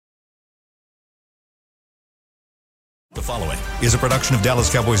The following is a production of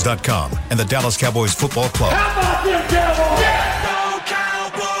DallasCowboys.com and the Dallas Cowboys Football Club. How about them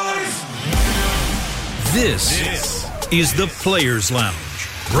Cowboys? Cowboys! This is the Players Lounge,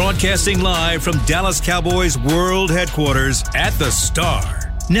 broadcasting live from Dallas Cowboys World Headquarters at the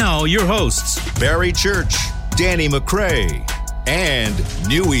Star. Now your hosts, Barry Church, Danny McCray, and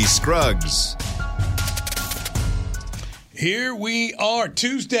Newy Scruggs. Here we are,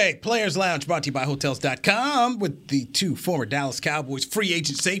 Tuesday, Players Lounge, brought to you by Hotels.com with the two former Dallas Cowboys free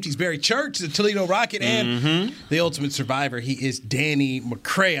agent safeties, Barry Church, the Toledo Rocket, and the ultimate survivor. He is Danny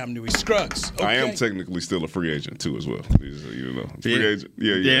McCray. I'm Newy Scruggs. Okay. I am technically still a free agent, too, as well. You know, free agent.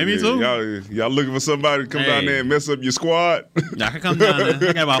 Yeah, me too. Y'all looking for somebody to come down there and mess up your squad? I can come down there.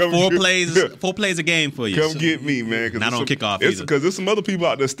 I got about four plays a game for you. Come get me, man. Not on kickoff either. Because there's some other people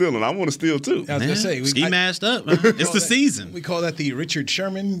out there stealing. I want to steal, too. I was going to say. Ski masked up. It's the season. We call that the Richard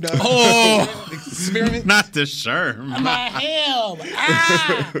Sherman experiment. Not the Sherman.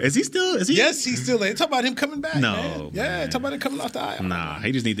 Is he still? Yes, he's still there. Talk about him coming back. No. Man. Yeah, talk about him coming off the aisle. Nah,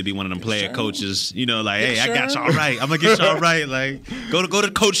 he just need to be one of them player Sherman. Coaches. You know, like, hey, I got y'all right. I'm gonna get y'all right. Like, go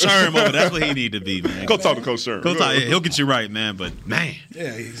to Coach Sherman over. That's what he need to be, man. Go talk to Coach Sherman. He'll get you right, man. But man,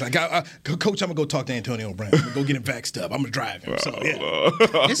 yeah, he's like, Coach, I'm gonna go talk to Antonio Brown. I'm gonna go get him vaxxed up. I'm gonna drive him. So yeah,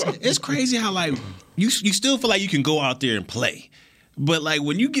 it's crazy how like you still feel like you can go out there and play. But, like,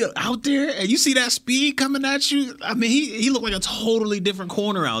 when you get out there and you see that speed coming at you, I mean, he looked like a totally different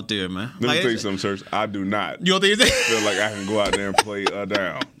corner out there, man. Let me tell you something, Church. I do not you don't think feel like I can go out there and play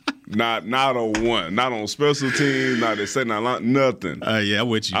down. Not on one. Not on special teams. Not at second line. Nothing. Yeah, I'm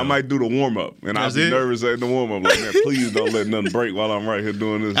with you. I might do the warm-up, and I'll be nervous at the warm-up. Like, man, please don't let nothing break while I'm right here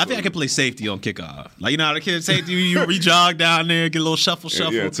doing this. I think I can play safety on kickoff. Like, you know how the kid safety, you jog down there, get a little shuffle.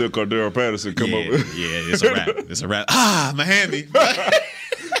 Yeah, until Cordero Patterson come over. Yeah, it's a wrap. My handy.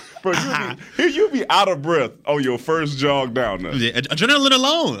 Bro, you'll be out of breath on your first jog down there. Yeah, adrenaline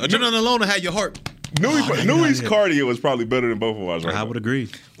alone will have your heart. Newy's cardio is probably better than both of ours right I now. would agree.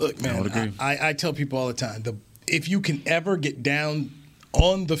 Look, man, I tell people all the time, if you can ever get down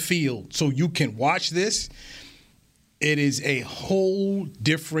on the field so you can watch this, it is a whole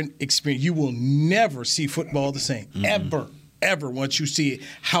different experience. You will never see football the same, ever once you see it,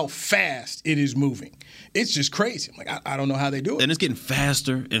 how fast it is moving. It's just crazy. I'm like, I don't know how they do it. And it's getting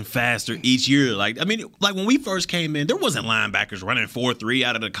faster and faster each year. Like when we first came in, there wasn't linebackers running 4.3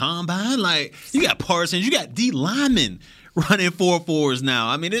 out of the combine. Like, you got Parsons, you got D linemen running 4.4s now.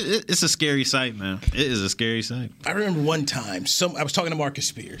 I mean, it's a scary sight, man. It is a scary sight. I remember one time, I was talking to Marcus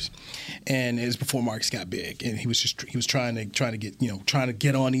Spears, and it was before Marcus got big, and he was trying to get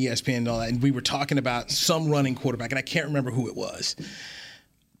on ESPN and all that, and we were talking about some running quarterback, and I can't remember who it was.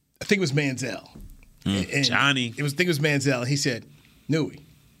 I think it was Manziel. And Johnny. I think it was Manziel. He said, Newy,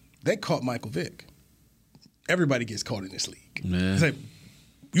 they caught Michael Vick. Everybody gets caught in this league. Yeah. It's like,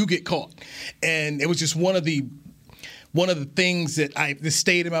 you get caught. And it was just one of the things that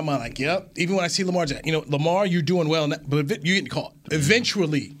stayed in my mind. Like, yep, even when I see Lamar Jackson, Lamar, you're doing well, but you're getting caught.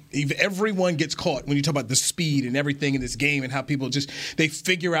 Eventually, everyone gets caught when you talk about the speed and everything in this game and how people they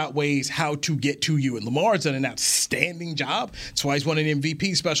figure out ways how to get to you. And Lamar's done an outstanding job. That's why he's won an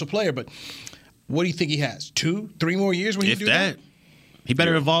MVP special player. But what do you think he has? 2-3 more years when he do that? He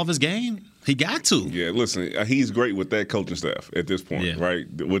better evolve his game. He got to. Yeah, listen, he's great with that coaching staff at this point, right?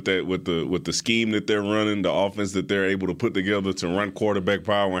 With the scheme that they're running, the offense that they're able to put together to run quarterback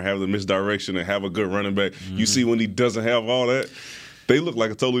power and have the misdirection and have a good running back. You see when he doesn't have all that, they look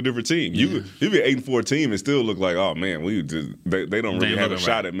like a totally different team. You be an 8-4 team and still look like, oh man, they don't really have a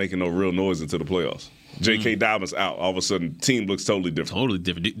shot at making no real noise into the playoffs. J.K. Dobbins out, all of a sudden, team looks totally different. Totally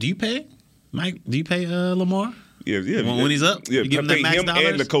different. Do you pay, Mike? Do you pay Lamar? Yeah. When he's up, you give him that max him dollars?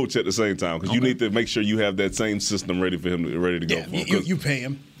 and the coach at the same time because you need to make sure you have that same system ready for him, ready to go. Yeah, you pay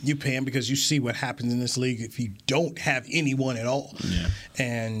him. You pay him because you see what happens in this league if you don't have anyone at all. Yeah.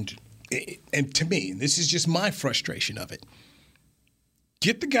 And to me, this is just my frustration of it.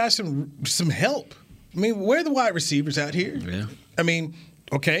 Get the guy some help. I mean, where are the wide receivers out here? Yeah. I mean,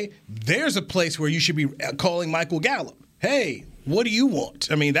 okay, there's a place where you should be calling Michael Gallup. Hey, what do you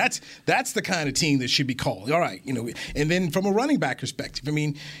want? I mean, that's the kind of team that should be called. All right, and then from a running back perspective, I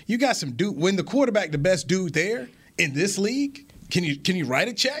mean, you got some dude. When the quarterback, the best dude there in this league, can you write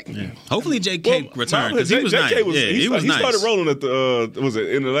a check? Yeah. Hopefully, J.K. returned because he was nice. He was nice. He started rolling at the was it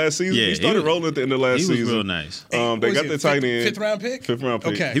in the last season? Yeah, he started rolling at the end of last season. He was real nice. They got the tight end, fifth round pick.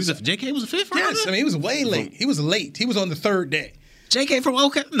 Okay, J.K. was a fifth rounder. Yes, I mean he was way late. He was late. He was on the third day. JK from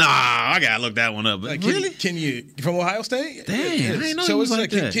OK? Nah, I gotta look that one up. But really? Can you from Ohio State? Dang, I didn't know so he it's was like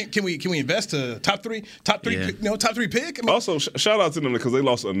that. Can we invest a top three top three pick? I mean, Also, shout out to them because they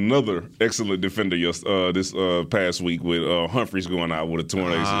lost another excellent defender this past week with Humphreys going out with a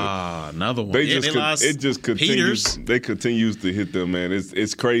torn ACL. Another one. It just continues. Peters. They continues to hit them, man.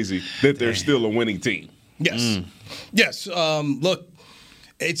 It's crazy that they're still a winning team. Yes, yes. Look,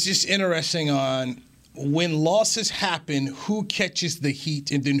 it's just interesting on. When losses happen, who catches the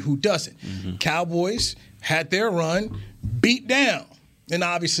heat and then who doesn't? Cowboys had their run, beat down. And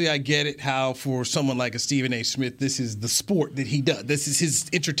obviously I get it how for someone like a Stephen A. Smith, this is the sport that he does. This is his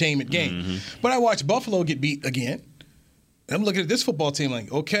entertainment game. But I watched Buffalo get beat again. And I'm looking at this football team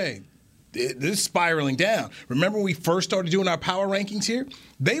like, okay, this is spiraling down. Remember when we first started doing our power rankings here?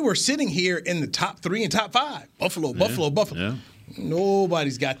 They were sitting here in the top 3 and top 5. Buffalo. Yeah.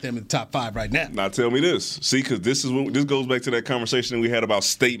 Nobody's got them in the top 5 right now. Now tell me this, see, because this goes back to that conversation we had about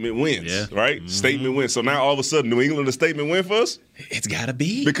statement wins, right? Statement wins. So now all of a sudden, New England a statement win for us? It's gotta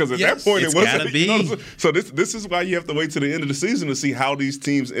be because at that point it wasn't. Gotta be. You know, so this is why you have to wait to the end of the season to see how these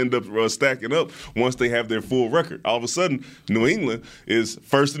teams end up stacking up once they have their full record. All of a sudden, New England is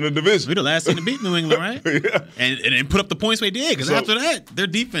first in the division. We're the last team to beat New England, right? Yeah. And put up the points they did because after that, their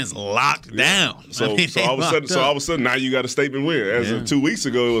defense locked down. So all of a sudden, now you got a statement win. As of 2 weeks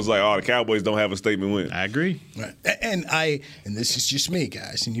ago, it was like, the Cowboys don't have a statement win. I agree. Right. And this is just me,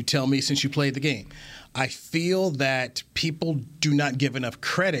 guys, and you tell me since you played the game. I feel that people do not give enough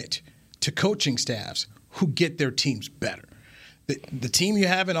credit to coaching staffs who get their teams better. The team you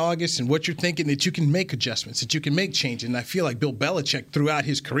have in August and what you're thinking that you can make adjustments, that you can make changes. And I feel like Bill Belichick throughout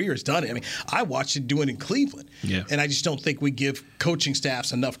his career has done it. I mean, I watched him do it in Cleveland. Yeah. And I just don't think we give coaching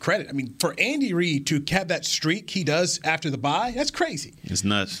staffs enough credit. I mean, for Andy Reid to have that streak he does after the bye, that's crazy. It's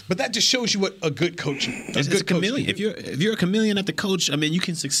nuts. But that just shows you what a good coach is. It's a chameleon. If you're a chameleon at the coach, I mean, you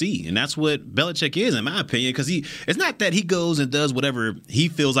can succeed. And that's what Belichick is, in my opinion, because it's not that he goes and does whatever he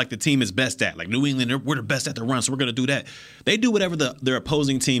feels like the team is best at. Like New England, we're the best at the run, so we're going to do that. They do whatever their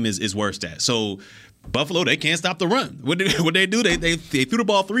opposing team is worst at. So Buffalo, they can't stop the run. What they do? They threw the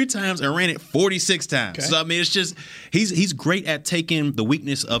ball 3 times and ran it 46 times. Okay. So I mean, it's just he's great at taking the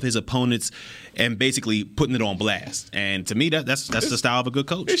weakness of his opponents and basically putting it on blast. And to me, that's the style of a good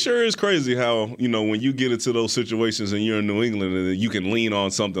coach. It sure is crazy how, when you get into those situations and you're in New England and you can lean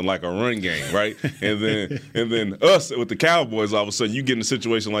on something like a run game, right? and then us with the Cowboys, all of a sudden you get in a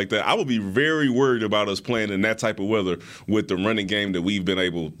situation like that. I would be very worried about us playing in that type of weather with the running game that we've been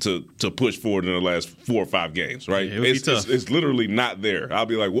able to push forward in the last 4 or 5 games, right? Yeah, it's literally not there. I'll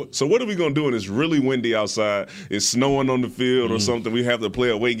be like, what? So what are we going to do when it's really windy outside? It's snowing on the field or something. We have to play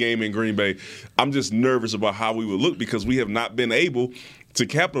a away game in Green Bay. I'm just nervous about how we would look because we have not been able to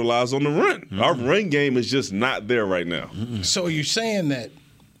capitalize on the run. Our run game is just not there right now. So you're saying that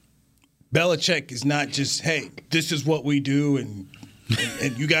Belichick is not just, hey, this is what we do and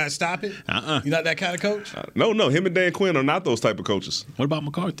you guys stop it? You're not that kind of coach? No. Him and Dan Quinn are not those type of coaches. What about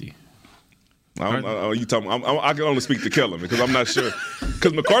McCarthy? You talking? I can only speak to Kellen because I'm not sure.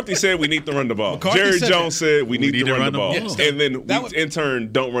 Because McCarthy said we need to run the ball. Jerry Jones said we need to run the ball. Yes. And then we, in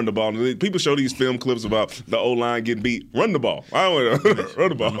turn, don't run the ball. And people show these film clips about the O-line getting beat. Run the ball. I don't want to run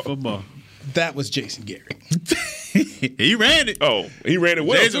the ball. Run the football. That was Jason Garrett. He ran it. Oh, he ran it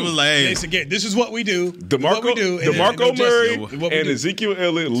well. Jason was like, hey. Jason Garrett, this is what we do. DeMarco Murray and Ezekiel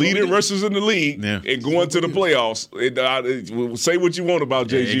Elliott leading rushers in the league and going to the playoffs. Say what you want about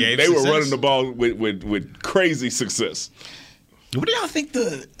JG. They were running the ball with crazy success. What do y'all think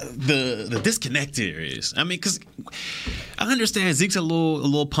the disconnect here is? I mean, because I understand Zeke's a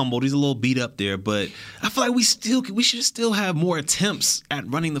little pummeled, he's a little beat up there, but I feel like we should still have more attempts at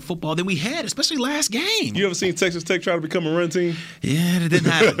running the football than we had, especially last game. You ever seen Texas Tech try to become a run team? Yeah, it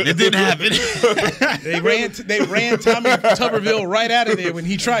didn't happen. They ran Tommy Tuberville right out of there when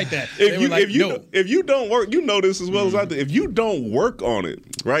he tried that. If you don't work, you know this as well as I do. If you don't work on it,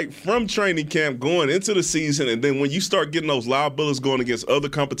 right, from training camp going into the season, and then when you start getting those loud bullets going against other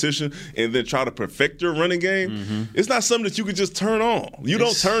competition and then try to perfect your running game, it's not something that you could just turn on. You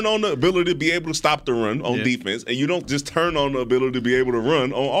don't turn on the ability to be able to stop the run on defense, and you don't just turn on the ability to be able to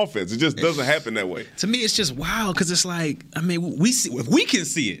run on offense. It just doesn't happen that way. To me, it's just wild because it's like, I mean, we see, if we can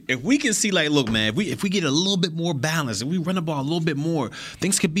see it, if we can see like, look, man, if we get a little bit more balance and we run the ball a little bit more,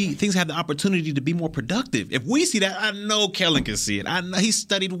 things have the opportunity to be more productive. If we see that, I know Kellen can see it. I know he's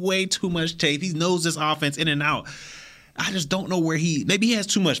studied way too much tape. He knows this offense in and out. I just don't know where maybe he has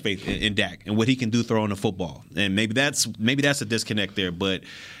too much faith in Dak and what he can do throwing the football, and maybe that's a disconnect there. But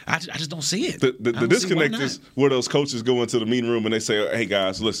I just don't see it. The disconnect is where those coaches go into the meeting room and they say, "Hey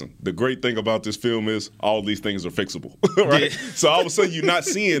guys, listen. The great thing about this film is all these things are fixable, right? Yeah. So all of a sudden you're not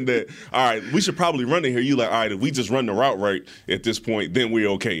seeing that. All right, we should probably run it here. You like, all right, if we just run the route right at this point, then we're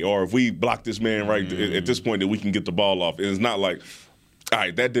okay. Or if we block this man right at this point, then we can get the ball off. And it's not like, all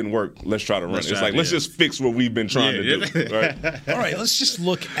right, that didn't work. Let's try to run it. It's like, let's just fix what we've been trying to do. Right? All right, let's just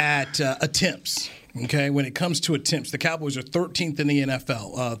look at attempts. Okay, when it comes to attempts, the Cowboys are 13th in the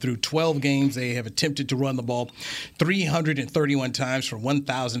NFL. Through 12 games, they have attempted to run the ball 331 times for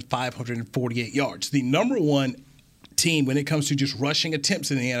 1,548 yards. The number one team when it comes to just rushing attempts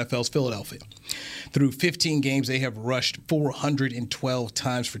in the NFL is Philadelphia. Through 15 games, they have rushed 412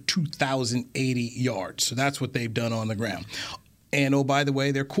 times for 2,080 yards. So that's what they've done on the ground. And, oh, by the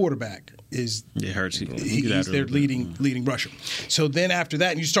way, their quarterback is he's their leading rusher. So then after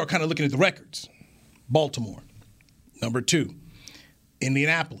that, and you start kind of looking at the records. Baltimore, number 2.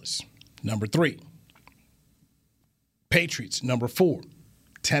 Indianapolis, number 3. Patriots, number 4.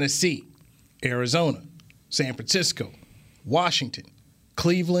 Tennessee, Arizona, San Francisco, Washington,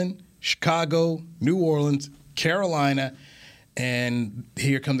 Cleveland, Chicago, New Orleans, Carolina, and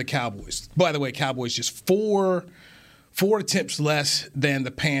here come the Cowboys. By the way, Cowboys just four attempts less than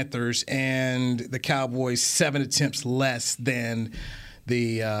the Panthers, and the Cowboys 7 attempts less than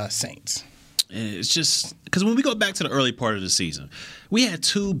the Saints. It's just because when we go back to the early part of the season, we had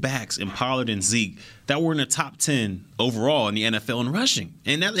 2 backs in Pollard and Zeke that were in the top 10 overall in the NFL in rushing.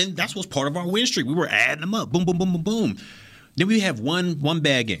 And that's what's part of our win streak. We were adding them up. Boom, boom, boom, boom, boom. Then we have one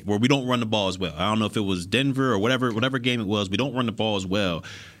bad game where we don't run the ball as well. I don't know if it was Denver or whatever game it was. We don't run the ball as well.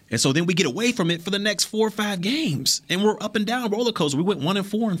 And so then we get away from it for the next 4 or 5 games. And we're up and down roller coaster. We went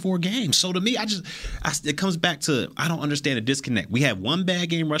 1-4 in 4 games. So to me, it comes back to I don't understand the disconnect. We have one bad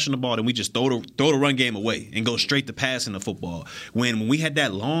game rushing the ball, and we just throw the run game away and go straight to passing the football. When we had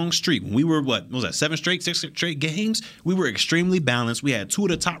that long streak, when we were, what was that, 6 straight games, we were extremely balanced. We had 2 of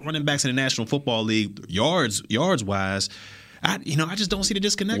the top running backs in the National Football League, yards-wise. I just don't see the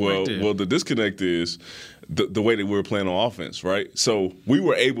disconnect right there. Well, the disconnect is the way that we were playing on offense, right? So we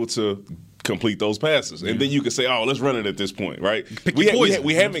were able to complete those passes. And then you could say, oh, let's run it at this point, right?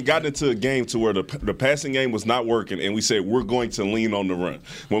 We haven't gotten into a game to where the passing game was not working, and we said we're going to lean on the run.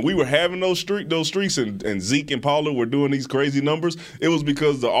 When we were having those streaks and Zeke and Pollard were doing these crazy numbers, it was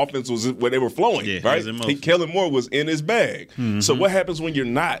because the offense was where they were flowing, right? Kellen Moore was in his bag. Mm-hmm. So what happens when you're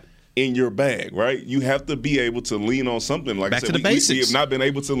not in your bag, right? You have to be able to lean on something. Like back I said, to the basics. We have not been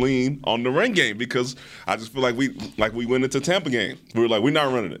able to lean on the run game because I just feel like we went into Tampa game. We were like, we're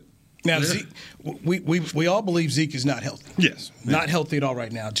not running it. Now, Zeke, we all believe Zeke is not healthy. Yes. Not healthy at all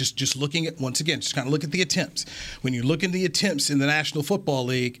right now. Just looking at, once again, just kind of look at the attempts. When you look at the attempts in the National Football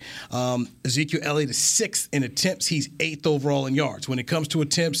League, Ezekiel Elliott is 6th in attempts. He's 8th overall in yards. When it comes to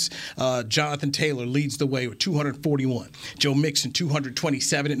attempts, Jonathan Taylor leads the way with 241. Joe Mixon,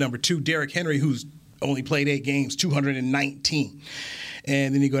 227 at number 2. Derrick Henry, who's only played 8 games, 219.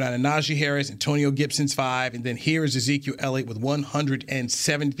 And then you go down to Najee Harris, Antonio Gibson's 5, and then here is Ezekiel Elliott with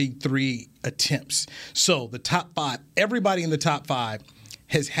 173 attempts. So the top 5, everybody in the top 5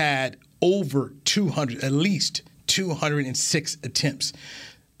 has had over 200, at least 206 attempts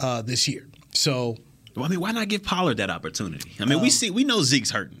this year. So, well, I mean, why not give Pollard that opportunity? I mean, we know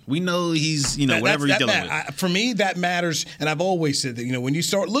Zeke's hurting. We know he's, whatever he's dealing with. For me, that matters, and I've always said that, when you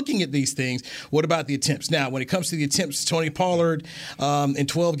start looking at these things, what about the attempts? Now, when it comes to the attempts, Tony Pollard in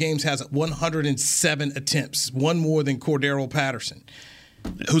 12 games has 107 attempts, one more than Cordero Patterson.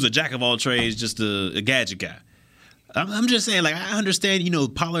 Who's a jack of all trades, just a gadget guy. I'm just saying, I understand,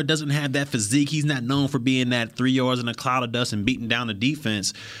 Pollard doesn't have that physique. He's not known for being that 3 yards in a cloud of dust and beating down the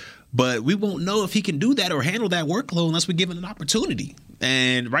defense. But we won't know if he can do that or handle that workload unless we give him an opportunity.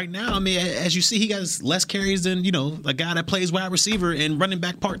 And right now, I mean, as you see, he got less carries than, a guy that plays wide receiver and running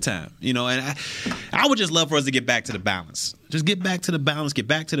back part-time. And I would just love for us to get back to the balance. Just get back to the balance, get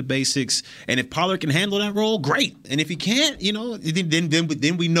back to the basics. And if Pollard can handle that role, great. And if he can't,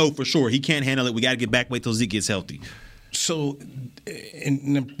 then we know for sure he can't handle it. We got to get back, wait till Zeke gets healthy. So,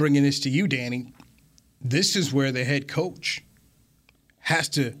 and I'm bringing this to you, Danny, this is where the head coach has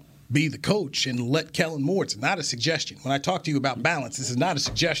to be the coach and let Kellen Moore. It's not a suggestion. When I talk to you about balance, this is not a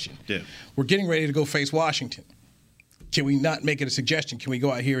suggestion. Yeah. We're getting ready to go face Washington. Can we not make it a suggestion? Can we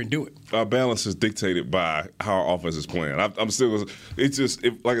go out here and do it? Our balance is dictated by how our offense is playing. I'm still. It's just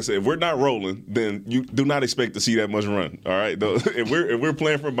like I said, if we're not rolling, then you do not expect to see that much run. All right. If we're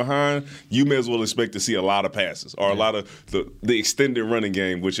playing from behind, you may as well expect to see a lot of passes or a lot of the extended running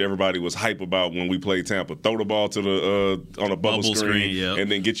game, which everybody was hype about when we played Tampa. Throw the ball to the on a bubble screen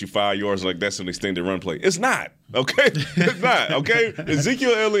and then get you 5 yards like that's an extended run play. It's not. Okay, it's not. Okay,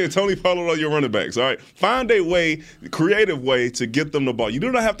 Ezekiel Elliott and Tony Pollard are your running backs. All right, find a way, creative way to get them the ball. You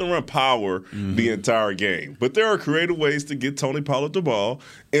do not have to run power the entire game, but there are creative ways to get Tony Pollard the ball,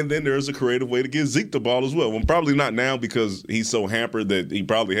 and then there's a creative way to get Zeke the ball as well. Well, probably not now because he's so hampered that he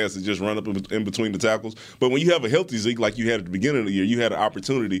probably has to just run up in between the tackles. But when you have a healthy Zeke like you had at the beginning of the year, you had an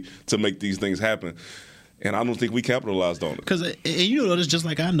opportunity to make these things happen. And I don't think we capitalized on it. Because you notice, just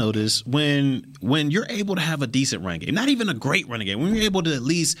like I noticed, when you're able to have a decent run game, not even a great running game, when you're able to at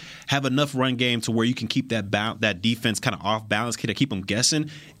least have enough run game to where you can keep that defense kind of off balance, keep them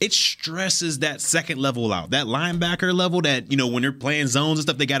guessing, it stresses that second level out, that linebacker level that, when they're playing zones and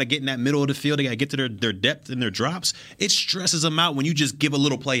stuff, they got to get in that middle of the field, they got to get to their depth and their drops. It stresses them out when you just give a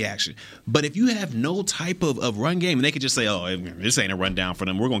little play action. But if you have no type of run game, and they could just say, oh, this ain't a run down for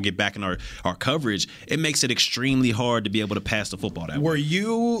them, we're going to get back in our coverage, it makes it extremely hard to be able to pass the football that way. Were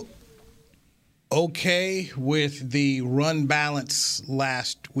you okay with the run balance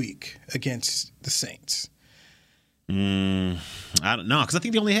last week against the Saints? I don't know, because I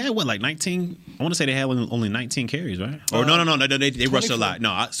think they only had 19. I want to say they had only 19 carries, right? Or no, they rushed a lot.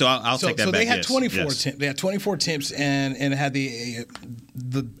 No, so I'll take that back. So they had 24 attempts. They had 24 attempts and had the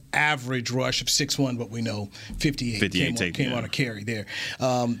average rush of 6'1", but we know 58 came on a carry there.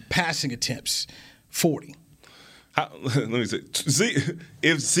 Passing attempts 40. Let me say,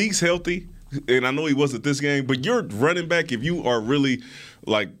 if Zeke's healthy, and I know he wasn't this game, but you're running back, if you are really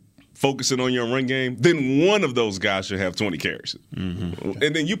focusing on your run game, then one of those guys should have 20 carries. Mm-hmm.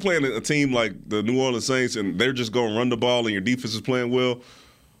 And then you playing a team like the New Orleans Saints, and they're just going to run the ball, and your defense is playing well.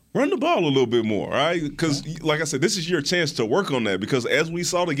 Run the ball a little bit more, all right? Because, like I said, this is your chance to work on that. Because as we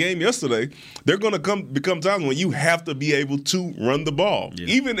saw the game yesterday, they're going to become times when you have to be able to run the ball. Yeah.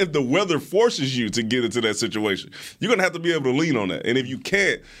 Even if the weather forces you to get into that situation, you're going to have to be able to lean on that. And if you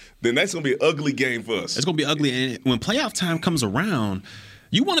can't, then that's going to be an ugly game for us. It's going to be ugly. And when playoff time comes around,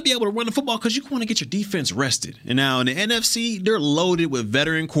 you want to be able to run the football because you want to get your defense rested. And now in the NFC, they're loaded with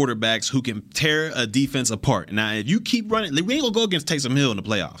veteran quarterbacks who can tear a defense apart. Now, if you keep running, we ain't going to go against Taysom Hill in the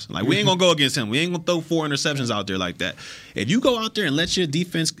playoffs. We ain't going to go against him. We ain't going to throw 4 interceptions out there like that. If you go out there and let your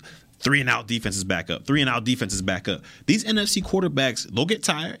defense – 3-and-out defenses back up. 3-and-out defenses back up. These NFC quarterbacks, they'll get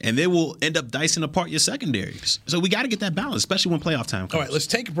tired, and they will end up dicing apart your secondaries. So we got to get that balance, especially when playoff time comes. All right, let's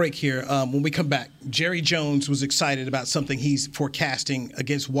take a break here. When we come back, Jerry Jones was excited about something he's forecasting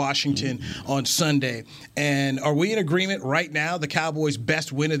against Washington on Sunday. And are we in agreement right now the Cowboys'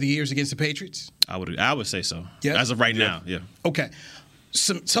 best win of the year is against the Patriots? I would say so. Yes? As of right now, yeah. Okay.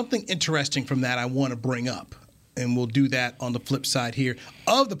 Something interesting from that I want to bring up. And we'll do that on the flip side here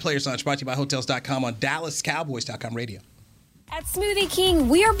of the Players Lounge, brought to you by Hotels.com on DallasCowboys.com radio. At Smoothie King,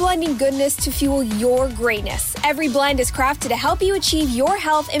 we are blending goodness to fuel your greatness. Every blend is crafted to help you achieve your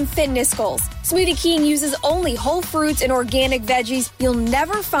health and fitness goals. Smoothie King uses only whole fruits and organic veggies. You'll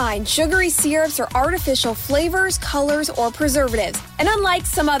never find sugary syrups or artificial flavors, colors, or preservatives. And unlike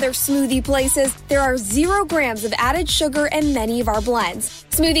some other smoothie places, there are 0 grams of added sugar in many of our blends.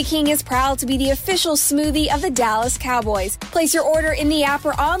 Smoothie King is proud to be the official smoothie of the Dallas Cowboys. Place your order in the app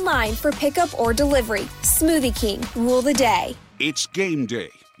or online for pickup or delivery. Smoothie King, rule the day. It's game day.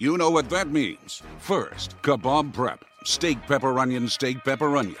 You know what that means. First, kebab prep. Steak, pepper, onion, steak,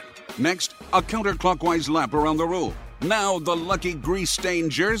 pepper, onion. Next, a counterclockwise lap around the room. Now the lucky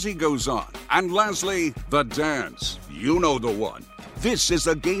grease-stained jersey goes on. And lastly, the dance. You know the one. This is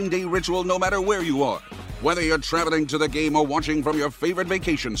a game day ritual no matter where you are. Whether you're traveling to the game or watching from your favorite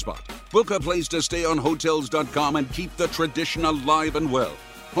vacation spot, book a place to stay on Hotels.com and keep the tradition alive and well.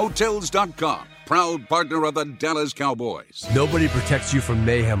 Hotels.com. Proud partner of the Dallas Cowboys. Nobody protects you from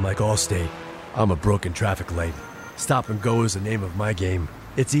mayhem like Allstate. I'm a broken traffic light. Stop and go is the name of my game.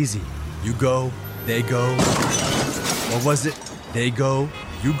 It's easy. You go, they go. Or was it they go,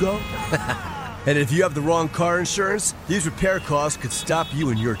 you go? And if you have the wrong car insurance, these repair costs could stop you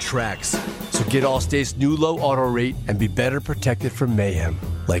in your tracks. So get Allstate's new low auto rate and be better protected from mayhem.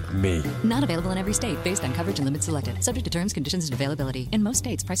 Like me. Not available in every state based on coverage and limits selected. Subject to terms, conditions, and availability. In most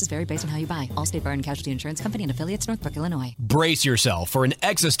states, prices vary based on how you buy. Allstate Bar and Casualty Insurance Company and affiliates, Northbrook, Illinois. Brace yourself for an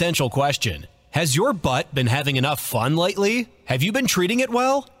existential question. Has your butt been having enough fun lately? Have you been treating it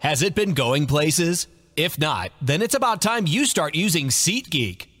well? Has it been going places? If not, then it's about time you start using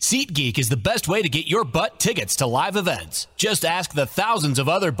SeatGeek. SeatGeek is the best way to get your butt tickets to live events. Just ask the thousands of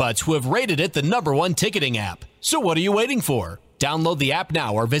other butts who have rated it the #1 ticketing app. So what are you waiting for? Download the app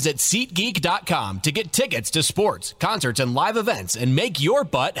now or visit SeatGeek.com to get tickets to sports, concerts, and live events and make your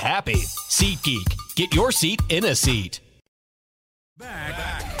butt happy. SeatGeek. Get your seat in a seat.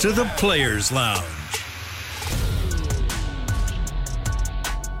 Back to the Players Lounge.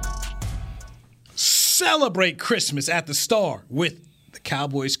 Celebrate Christmas at the Star with the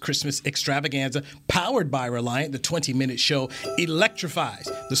Cowboys Christmas Extravaganza, powered by Reliant. The 20-minute show electrifies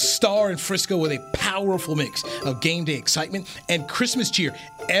the Star in Frisco with a powerful mix of game day excitement and Christmas cheer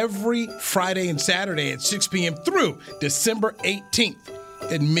every Friday and Saturday at 6 p.m. through December 18th.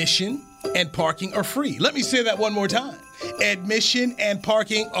 Admission and parking are free. Let me say that one more time. Admission and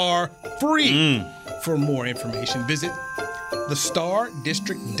parking are free. For more information, visit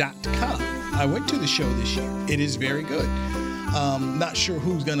thestardistrict.com. I went to the show this year. It is very good. Not sure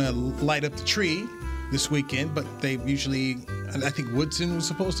who's going to light up the tree this weekend, but they usually, I think Woodson was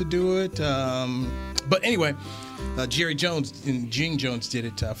supposed to do it. But anyway, Jerry Jones and Gene Jones did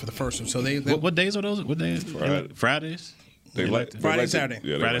it for the first one. So they what days are those? What days? Fridays? Friday and Saturday.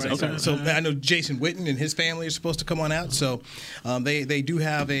 Yeah, Fridays. Okay. So I know Jason Witten and his family are supposed to come on out. So they do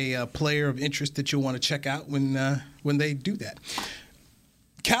have a player of interest that you'll want to check out when they do that.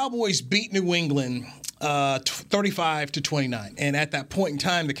 Cowboys beat New England 35-29, and at that point in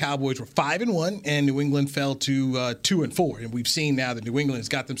time, the Cowboys were 5-1, and New England fell to 2-4. And we've seen now that New England has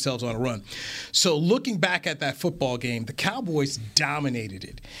got themselves on a run. So looking back at that football game, the Cowboys dominated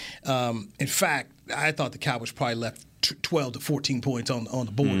it. In fact, I thought the Cowboys probably left 12 to 14 points on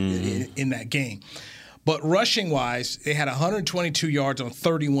the board in that game. But rushing-wise, they had 122 yards on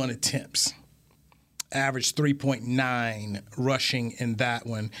 31 attempts. Averaged 3.9 rushing in that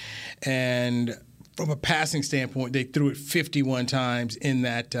one. And from a passing standpoint, they threw it 51 times in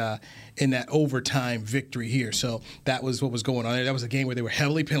that overtime victory here. So that was what was going on there. That was a game where they were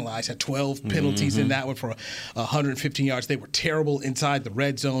heavily penalized, had 12 penalties in that one for 115 yards. They were terrible inside the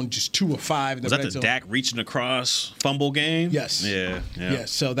red zone, just 2 of 5 in the red zone. Was that the Dak reaching across fumble game? Yes. Yeah.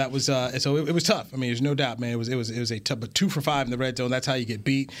 So that was so it was tough. I mean, there's no doubt, man. It was a tough, but 2 for 5 in the red zone. That's how you get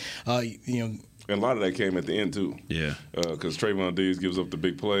beat. And a lot of that came at the end, too. Yeah. Because Trayvon Diggs gives up the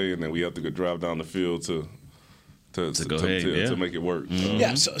big play, and then we have to go drive down the field to make it work.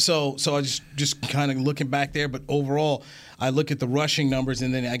 Yeah, so I just kind of looking back there, but overall, I look at the rushing numbers,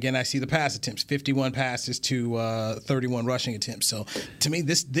 and then again I see the pass attempts, 51 passes to 31 rushing attempts. So to me,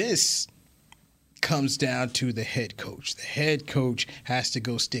 this comes down to the head coach. The head coach has to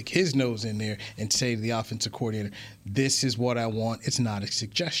go stick his nose in there and say to the offensive coordinator, "This is what I want. It's not a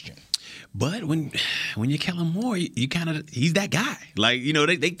suggestion." But when you're Kellen Moore, you kind of he's that guy. Like,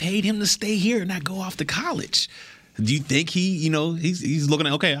 they paid him to stay here and not go off to college. Do you think he's looking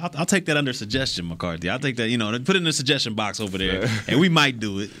at, okay, I'll take that under suggestion, McCarthy. I'll take that, put it in the suggestion box over there, and we might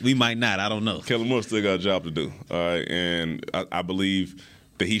do it. We might not. I don't know. Kellen Moore still got a job to do, all right? And I believe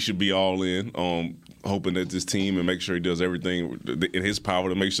that he should be all in on hoping that this team and make sure he does everything in his power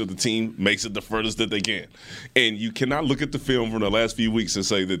to make sure the team makes it the furthest that they can. And you cannot look at the film from the last few weeks and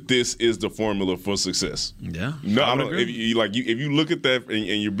say that this is the formula for success. Yeah. No, I don't. If you look at that and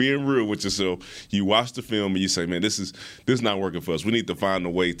you're being real with yourself, you watch the film and you say, man, this is not working for us. We need to find a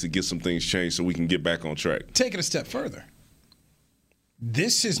way to get some things changed so we can get back on track. Take it a step further.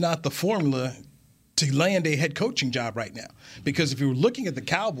 This is not the formula to land a head coaching job right now. Because if you're looking at the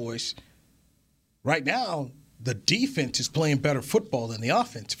Cowboys – right now, the defense is playing better football than the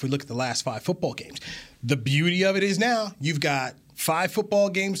offense if we look at the last 5 football games. The beauty of it is now you've got 5 football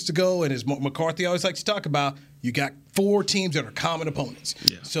games to go, and as McCarthy always likes to talk about, you got 4 teams that are common opponents.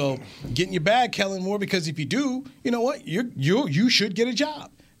 Yeah. So get in your bag, Kellen Moore, because if you do, you know what? You should get a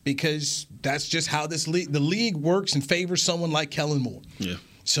job because that's just how the league works and favors someone like Kellen Moore. Yeah.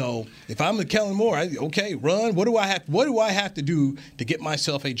 So if I'm the Kellen Moore, run. What do I have to do to get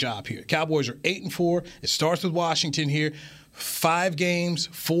myself a job here? Cowboys are 8-4. It starts with Washington here. 5 games,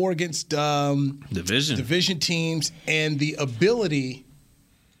 4 against division teams, and the ability,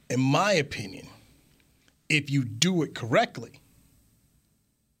 in my opinion, if you do it correctly,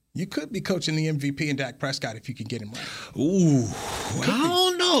 you could be coaching the MVP and Dak Prescott if you can get him right. Ooh, I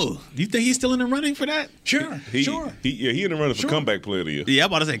don't know. Do you think he's still in the running for that? Sure. He in the running for comeback player of the year. Yeah, I'm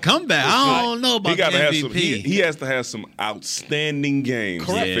about to say comeback. I don't know about the MVP. He has to have some outstanding games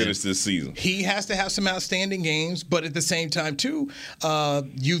to finish this season. He has to have some outstanding games, but at the same time, too,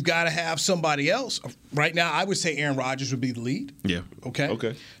 you've got to have somebody else. Right now, I would say Aaron Rodgers would be the lead. Yeah. Okay.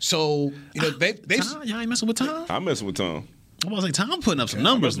 Okay. So, Tom, y'all ain't messing with Tom? I'm messing with Tom. I was like, Tom putting up some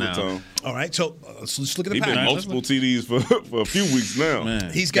numbers now. Tom. All right, so let's look at the He's been Packers. multiple TDs for a few weeks now.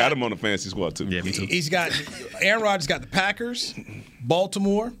 Man. He's got him on the fantasy squad too. Yeah, me too. He's got Aaron Rodgers got the Packers,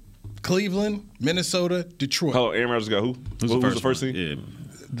 Baltimore, Cleveland, Minnesota, Detroit. Hello, Aaron Rodgers got who? Who's the first team? Yeah.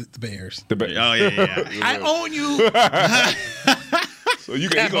 The Bears. The Bears. Oh yeah. I own you. So he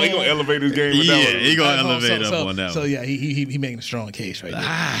gonna elevate his game with that one. He gonna elevate up on that one. So yeah, he making a strong case right there.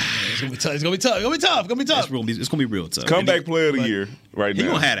 It's gonna be tough. It's gonna be tough. It's gonna be real tough. Comeback player of the year right now. He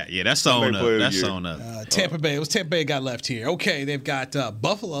gonna have that. Yeah, that's sewn up. That's sewn up. Tampa Bay. What's Tampa Bay got left here? Okay, they've got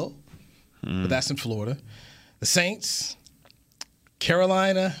Buffalo, but that's in Florida. The Saints,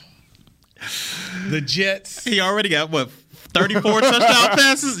 Carolina, the Jets. He already got what? 34 touchdown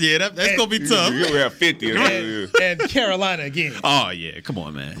passes? Yeah, that's going to be tough. You're going to have 50. And Carolina again. Oh, yeah. Come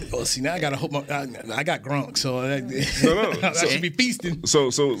on, man. Well, see, now I got to hope I got Gronk, so I should be feasting.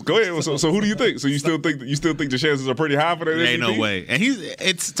 So go ahead. So who do you think? So you still think the chances are pretty high for that MVP? Ain't no way. And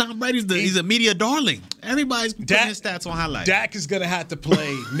it's Tom Brady's he's a media darling. Everybody's putting his stats on highlights. Dak is going to have to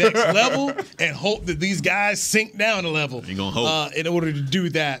play next level and hope that these guys sink down a level. You're going to hope. In order to do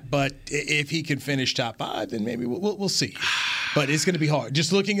that. But if he can finish top 5, then maybe we'll see. But it's going to be hard.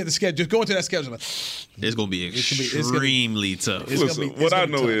 Just looking at the schedule, just going to that schedule. It's going to be extremely tough. Listen, what I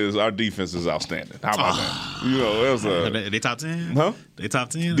know is our defense is outstanding. How about that? You know, that was they top 10? Huh? They top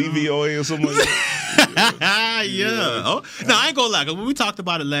 10? DVOA or something like that? Yeah. Oh, no, I ain't going to lie. Because when we talked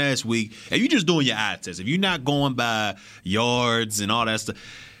about it last week, if you're just doing your eye test, if you're not going by yards and all that stuff,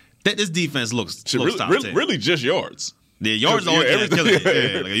 this defense looks top 10. Really just yards. The yards are killing it.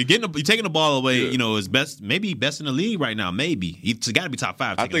 Yeah. Like you're taking the ball away. Yeah. You know, it's maybe best in the league right now. Maybe it's got to be top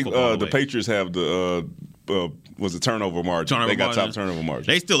 5. I think the Patriots have the was the turnover margin. They got top turnover margin.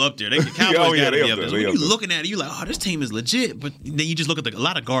 They still up there. They Cowboys got to be up there. So when you're looking at it, you're like, oh, this team is legit. But then you just look at a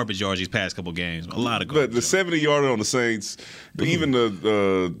lot of garbage yards these past couple games. A lot of garbage. The 70-yarder on the Saints, even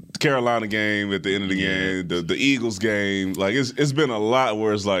the Carolina game at the end of the game, the Eagles game, like it's been a lot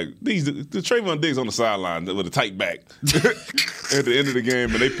where it's like the Trayvon Diggs on the sideline with a tight back at the end of the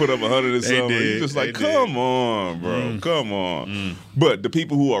game, and they put up 100 and something. You're just like, come on, bro, come on. But the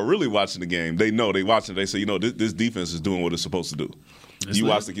people who are really watching the game, they know they watching. They say, you know, this defense is doing what it's supposed to do. You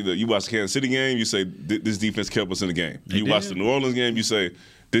watch the Kansas City game, you say this defense kept us in the game. You watch the New Orleans game, you say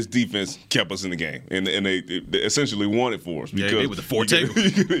this defense kept us in the game, and they essentially won it for us because with the 4 tackle.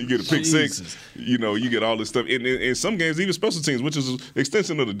 you get a pick six. You know, you get all this stuff. In some games, even special teams, which is an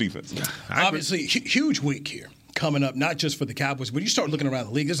extension of the defense. Obviously, huge week here coming up, not just for the Cowboys, but you start looking around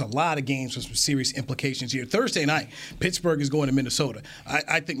the league, there's a lot of games with some serious implications here. Thursday night, Pittsburgh is going to Minnesota.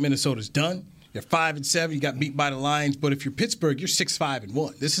 I think Minnesota's done. You're 5-7. You got beat by the Lions, but if you're Pittsburgh, you're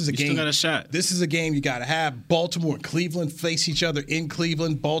 6-5-1. This is a game. You still got a shot. This is a game you got to have. Baltimore and Cleveland face each other in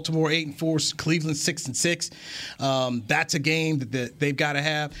Cleveland. Baltimore 8-4, Cleveland 6-6. That's a game that they've got to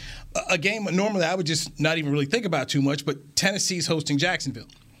have. A game normally I would just not even really think about too much, but Tennessee's hosting Jacksonville.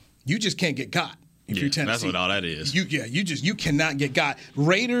 You just can't get caught. If you're Tennessee. That's what all that is. You cannot get got.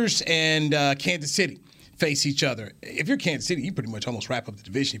 Raiders and Kansas City face each other. If you're Kansas City, you pretty much almost wrap up the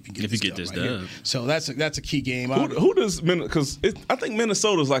division if you get this done. So that's a key game. Who does because I think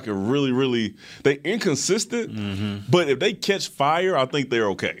Minnesota's like a really they inconsistent, but if they catch fire, I think they're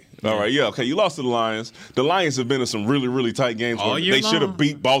okay. All right, okay. You lost to the Lions. The Lions have been in some really tight games. All year they should have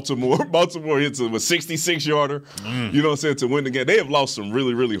beat Baltimore. Baltimore hits a 66-yarder. You know what I'm saying, to win the game. They have lost some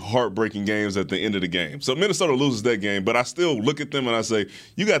really heartbreaking games at the end of the game. So Minnesota loses that game, but I still look at them and I say,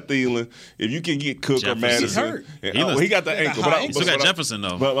 you got Thielen. If you can get Cook or Madison, he's hurt. He got the ankle. But still got Jefferson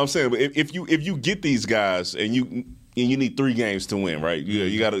though. But I'm saying, if you get these guys and you need 3 games to win, right?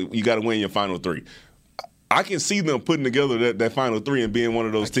 You got to win your final 3. I can see them putting together that final 3 and being one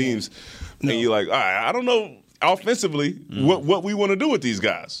of those teams. And you're like, all right, I don't know offensively what we want to do with these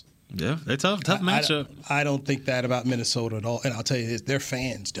guys. Yeah, they're tough matchup. I don't think that about Minnesota at all. And I'll tell you this, their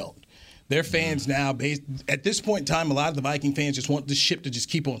fans don't. Their fans now, at this point in time, a lot of the Viking fans just want the ship to just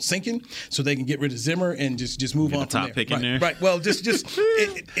keep on sinking so they can get rid of Zimmer and just move on from there. Top pick in there. Right. Well,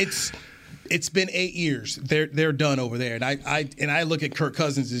 it's been 8 years. They're done over there, and I look at Kirk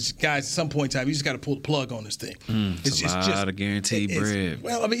Cousins as guys. At some point in time, you just got to pull the plug on this thing. It's a lot of guaranteed bread.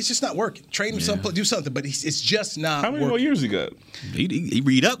 Well, I mean, it's just not working. Trade him someplace, do something, but it's just not. How many more years he got? He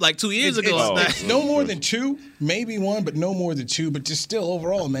read up like 2 years ago. It's no more than 2, maybe 1, but no more than 2. But just still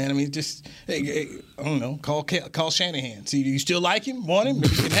overall, man. I mean, just I don't know. Call Shanahan. See, do you still like him? Want him?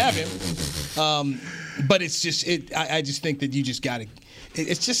 Maybe you can have him. But it's just I just think that you just got to.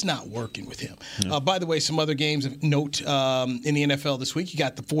 It's just not working with him. By the way, some other games of note in the NFL this week. You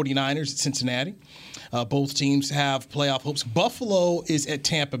got the 49ers at Cincinnati. Both teams have playoff hopes. Buffalo is at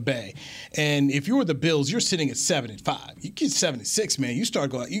Tampa Bay. And if you're the Bills, you're sitting at 7-5. You get 7-6, man. You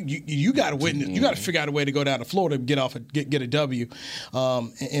start going, you got to win. You got to figure out a way to go down to Florida and get a W.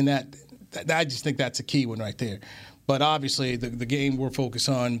 And that I just think that's a key one right there. But obviously, the game we're focused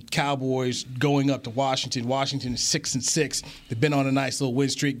on, Cowboys going up to Washington. Washington is 6-6. They've been on a nice little win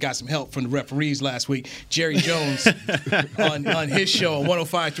streak. Got some help from the referees last week. Jerry Jones on his show on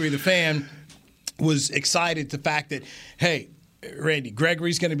 105.3 The Fan was excited the fact that, hey, Randy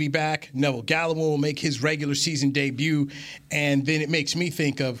Gregory's going to be back. Neville Gallimore will make his regular season debut. And then it makes me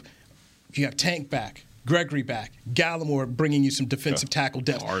think of, if you have Tank back, Gregory back, Gallimore bringing you some defensive tackle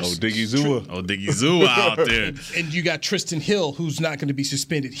depth. Diggy Zua. Diggy Zua out there. And you got Tristan Hill, who's not going to be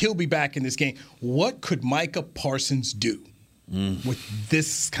suspended. He'll be back in this game. What could Micah Parsons do with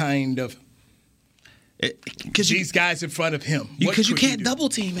this kind of these guys in front of him? Because you can't double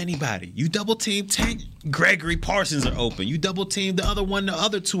team anybody. You double team Tank, Gregory, Parsons are open. You double team the other one, the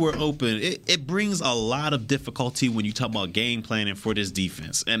other two are open. It brings a lot of difficulty when you talk about game planning for this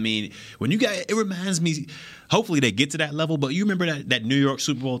defense. I mean, when you got it reminds me. Hopefully they get to that level, but you remember that New York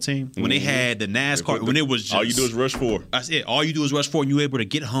Super Bowl team when they had the NASCAR, when it was just all you do is rush forward. That's it. All you do is rush forward, and you're able to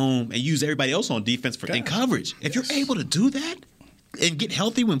get home and use everybody else on defense in coverage. If you're able to do that and get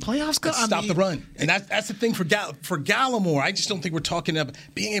healthy when playoffs come, stop the run. And that's the thing for Gallimore. I just don't think we're talking about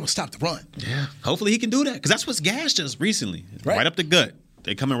being able to stop the run. Yeah. Hopefully he can do that because that's what's gashed us recently. Right up the gut.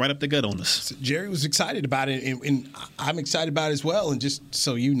 They're coming right up the gut on us. So Jerry was excited about it, and I'm excited about it as well. And just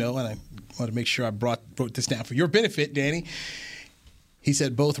so you know, and I want to make sure I wrote this down for your benefit, Danny. He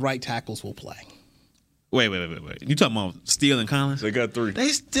said both right tackles will play. Wait. You talking about Steele and Collins? They got 3. They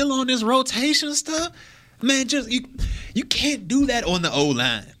still on this rotation stuff? Man, just you can't do that on the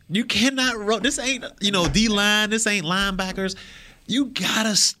O-line. You cannot this ain't, D-line, this ain't linebackers. You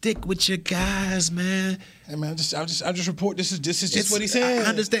gotta stick with your guys, man. Hey man, I'll just report this is just what he said. I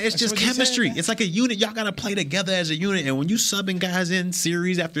understand. It's just chemistry. It's like a unit. Y'all gotta play together as a unit. And when you subbing guys in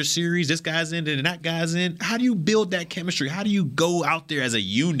series after series, this guy's in and that guy's in, how do you build that chemistry? How do you go out there as a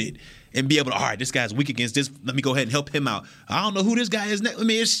unit and be able to, all right, this guy's weak against this. Let me go ahead and help him out. I don't know who this guy is next. I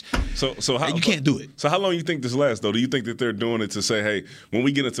mean, so how, you can't do it. So how long do you think this lasts, though? Do you think that they're doing it to say, hey, when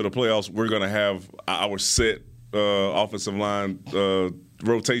we get into the playoffs, we're going to have our set offensive line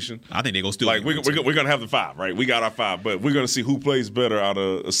rotation? I think they're going to still we're going to have the 5, right? We got our 5, but we're going to see who plays better out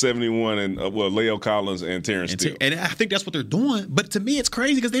of 71 and La'el Collins and Terrence Steele. And I think that's what they're doing. But to me, it's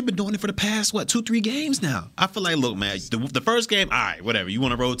crazy because they've been doing it for the past 2-3 games now. I feel like, look, man, the first game, all right, whatever. You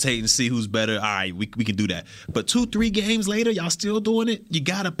want to rotate and see who's better, all right, we can do that. But 2-3 games later, y'all still doing it. You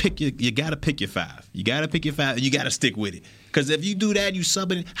gotta pick your 5. You gotta pick your 5, and you gotta stick with it. Because if you do that, you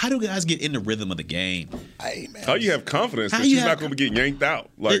sub it. How do guys get in the rhythm of the game? Hey, man. How you have confidence that you're not going to be getting yanked out?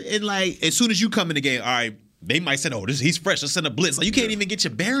 Like as soon as you come in the game, all right, they might say, "Oh, he's fresh. Let's send a blitz." Like you can't even get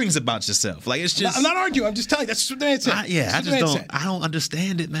your bearings about yourself. Like it's just. I'm not arguing. I'm just telling you. That's what they said. I don't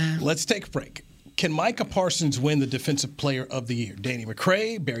understand it, man. Let's take a break. Can Micah Parsons win the Defensive Player of the Year? Danny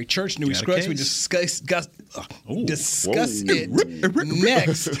McCray, Barry Church, Newey Scruggs. We discuss it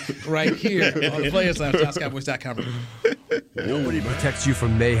next right here on the Players Lounge, DallasCowboys.com. Nobody protects you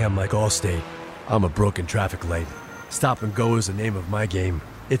from mayhem like Allstate. I'm a broken traffic light. Stop and go is the name of my game.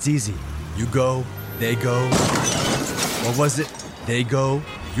 It's easy. You go, they go. Or was it they go,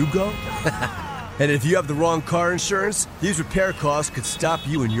 you go? And if you have the wrong car insurance, these repair costs could stop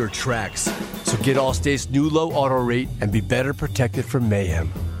you in your tracks. So get Allstate's new low auto rate and be better protected from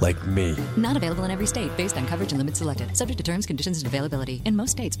mayhem, like me. Not available in every state based on coverage and limits selected. Subject to terms, conditions, and availability. In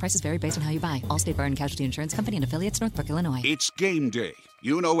most states, prices vary based on how you buy. Allstate Bar and Casualty Insurance Company and affiliates, Northbrook, Illinois. It's game day.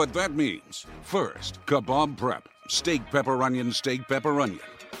 You know what that means. First, kebab prep. Steak, pepper, onion, steak, pepper, onion.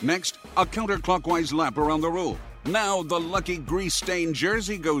 Next, a counterclockwise lap around the room. Now the lucky grease-stained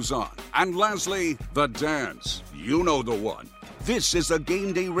jersey goes on. And lastly, the dance. You know the one. This is a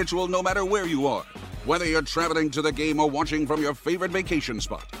game day ritual no matter where you are. Whether you're traveling to the game or watching from your favorite vacation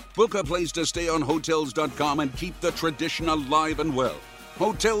spot, book a place to stay on Hotels.com and keep the tradition alive and well.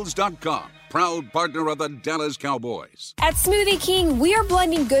 Hotels.com, proud partner of the Dallas Cowboys. At Smoothie King, we are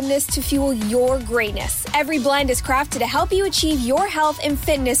blending goodness to fuel your greatness. Every blend is crafted to help you achieve your health and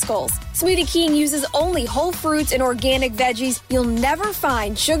fitness goals. Smoothie King uses only whole fruits and organic veggies. You'll never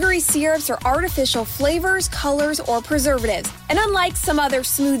find sugary syrups or artificial flavors, colors, or preservatives. And unlike some other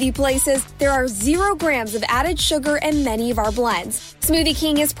smoothie places, there are 0 grams of added sugar in many of our blends. Smoothie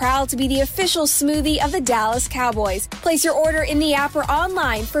King is proud to be the official smoothie of the Dallas Cowboys. Place your order in the app or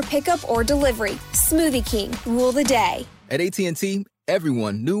online for pickup or delivery. Smoothie King, rule the day. At AT&T,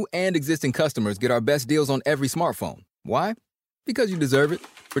 Everyone, new and existing customers, get our best deals on every smartphone. Why? Because you deserve it.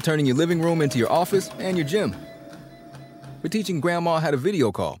 For turning your living room into your office and your gym. For teaching Grandma how to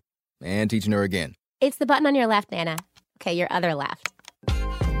video call. And teaching her again. It's the button on your left, Nana. Okay, your other left.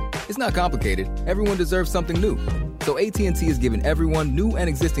 It's not complicated. Everyone deserves something new. So AT&T is giving everyone, new and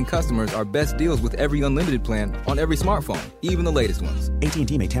existing customers, our best deals with every unlimited plan on every smartphone, even the latest ones.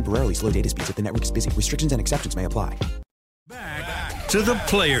 AT&T may temporarily slow data speeds if the network is busy. Restrictions and exceptions may apply. Back to the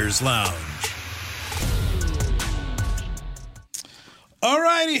Players Lounge. All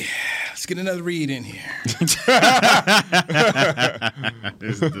righty. Let's get another read in here.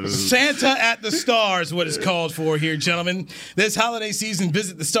 Santa at the Star is what it's called for here, gentlemen. This holiday season,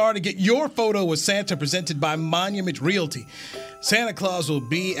 visit the Star to get your photo with Santa, presented by Monument Realty. Santa Claus will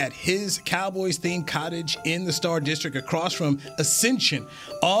be at his Cowboys-themed cottage in the Star District across from Ascension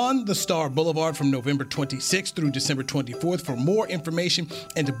on the Star Boulevard from November 26th through December 24th. For more information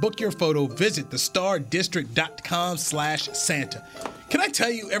and to book your photo, visit thestardistrict.com/Santa. Can I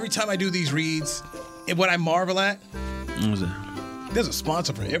tell you, every time I do these reads, and what I marvel at? What was that? There's a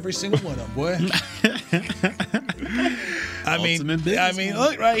sponsor for every single one of them, boy. I mean,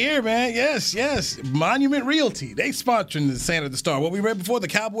 look right here, man. Yes. Monument Realty. They sponsoring the Santa the Star. What we read before, the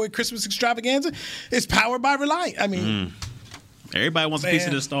Cowboy Christmas Extravaganza, is powered by Reliant. I mean, everybody wants a piece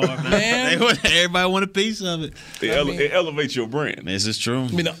of the Star, man. Everybody want a piece of it. It elevates your brand. This is true. I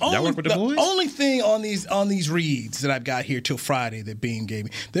mean, the only thing on these reads that I've got here till Friday that Bean gave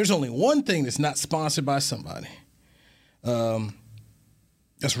me, there's only one thing that's not sponsored by somebody.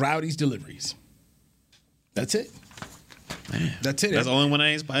 That's Rowdy's Deliveries. That's it. Man, that's it. That's the only one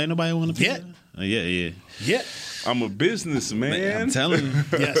ain't nobody want to pick. Yeah. I'm a businessman. I'm telling you.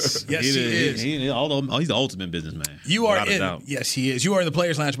 Yes, he is. He's the ultimate businessman. You are in. Yes, he is. You are in the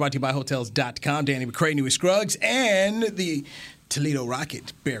Players Lounge, brought to you by Hotels.com. Danny McCray, Newy Scruggs, and the Toledo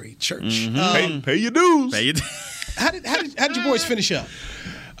Rocket Berry Church. Mm-hmm. Pay your dues. How did your boys finish up?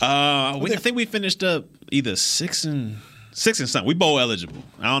 I think we finished up either six and something. We bowl eligible.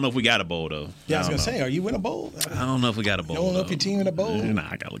 I don't know if we got a bowl though. Yeah, I was gonna say, are you in a bowl? I don't know if we got a bowl. You don't know if your team in a bowl? Nah,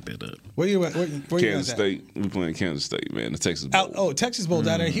 I gotta look that up. Where you at? Where Kansas State. We playing Kansas State, man. The Texas Bowl. Texas Bowl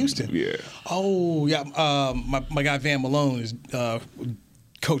down there in Houston. Yeah. Oh yeah. My guy Van Malone is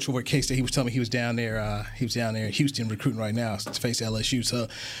coach over at K-State. He was telling me he was down there. He was down there in Houston recruiting right now to face LSU. So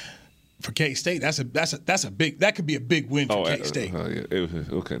for K-State, that could be a big win for K-State.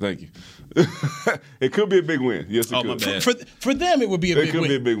 Okay, thank you. It could be a big win. Yes, it could. For them, it would be a big win. It could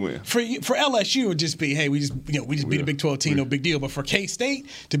be a big win. For LSU, it would just be, hey, we just beat a Big 12 team, no big deal. But for K-State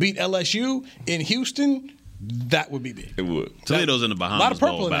to beat LSU in Houston, that would be big. It would. Toledo's in the Bahamas. A lot of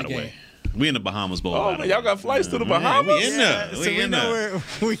purple Bowl, in by that the game. way. We in the Bahamas Bowl. Oh, man, y'all got flights to the Bahamas? We in there. We in there.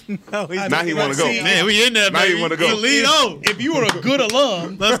 Now he want to go. Man, we in there, now baby. He want to go. Lead on. If you were a good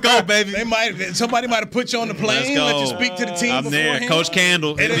alum, let's go, baby. Somebody might have put you on the plane. Let you speak to the team I'm beforehand. there. Coach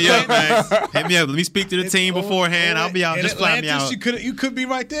Candle. Hit me up, man. Hit me up. Let me speak to the team beforehand. I'll be out. Just fly me out. You could be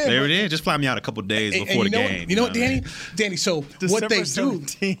right there. There it is. Just fly me out a couple days before the game. You know what, Danny? Danny, so what they do.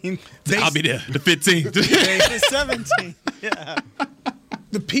 I'll be there. The 15th. The 17th. Yeah.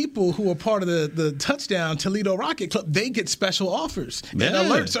 The people who are part of the touchdown Toledo Rocket Club, they get special offers and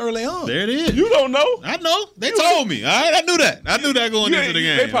alerts early on. There it is. You don't know? I know. They told me. All right, I knew that. Going into the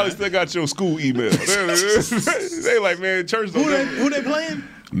game. They probably still got your school email. They like, man, church don't Who they playing?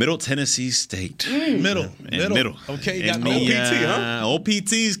 Middle Tennessee State. Middle. Okay, you got OPT, huh?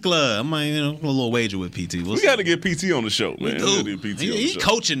 OPT's club. I might, a little wager with PT. We got to get PT on the show, man. He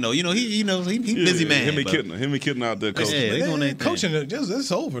coaching though. He busy man. Him and Kitten out there coaching. Yeah, they coaching.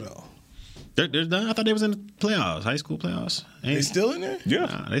 It's over though. They're done. I thought they was in the playoffs, high school playoffs. They still in there?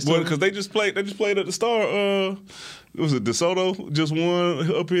 Yeah, because they just played. They just played at the Star. Was it DeSoto just won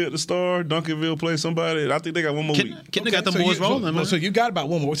up here at the Star? Duncanville played somebody. I think they got one more week. Kitten got the boys rolling, man. So you got about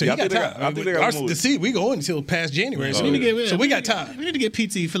one more. So you got time. I think they got one more week. We go until past January. So we got time. We need to get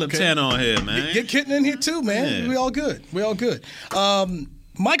PT Philip Tanner on here, man. Get Kitten in here too, man. Yeah. We all good.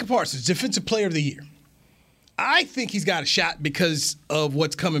 Micah Parsons, Defensive Player of the Year. I think he's got a shot because of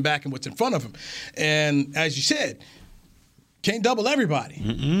what's coming back and what's in front of him. And as you said, can't double everybody.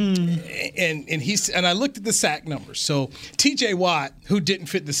 And I looked at the sack numbers. So TJ Watt, who didn't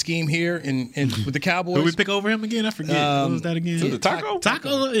fit the scheme here and with the Cowboys. Who we pick over him again? I forget. What was that again? The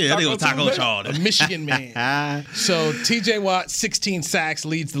Taco? Yeah, they go Taco Charles. A Michigan man. So TJ Watt, 16 sacks,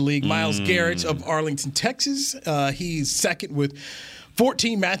 leads the league. Myles Garrett of Arlington, Texas. He's second with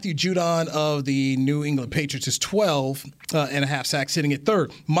 14. Matthew Judon of the New England Patriots is 12 and a half sacks, sitting at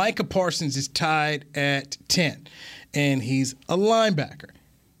third. Micah Parsons is tied at 10, and he's a linebacker.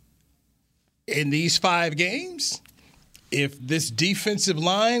 In these 5 games, if this defensive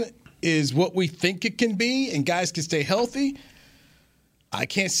line is what we think it can be and guys can stay healthy, I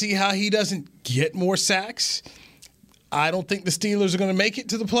can't see how he doesn't get more sacks. I don't think the Steelers are going to make it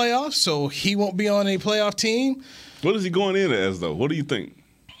to the playoffs, so he won't be on a playoff team. What is he going in as, though? What do you think?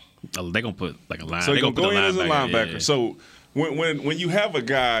 They're going to put like a line. So he's going to go in as a linebacker. Yeah. So when you have a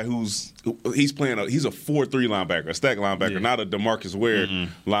guy he's a 4-3 linebacker, a stack linebacker, not a DeMarcus Ware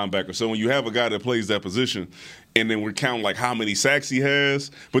linebacker. So when you have a guy that plays that position, and then we're counting like how many sacks he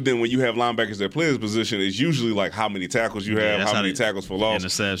has, but then when you have linebackers that play his position, it's usually like how many tackles you have, how many tackles for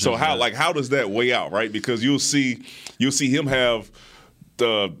loss. So how does that weigh out, right? Because you'll see him have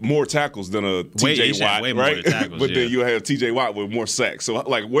more tackles than a TJ Watt, right? Tackles, but then you have TJ Watt with more sacks. So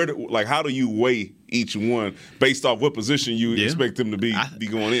how do you weigh each one based off what position you expect them to be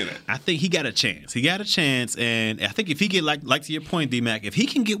going in at? I think he got a chance. And I think if he get like to your point, D-Mac, if he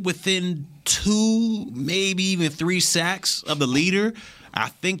can get within 2, maybe even 3 sacks of the leader, I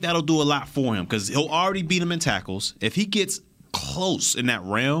think that'll do a lot for him because he'll already beat him in tackles. If he gets close in that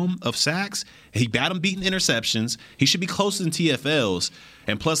realm of sacks, he got him beating interceptions. He should be closer than TFLs.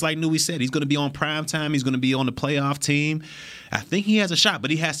 And plus, like Newey said, he's going to be on prime time. He's going to be on the playoff team. I think he has a shot,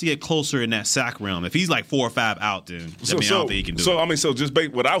 but he has to get closer in that sack realm. If he's like 4 or 5 out, then I don't think he can do it. So just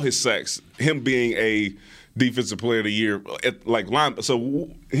without his sacks, him being a defensive player of the year,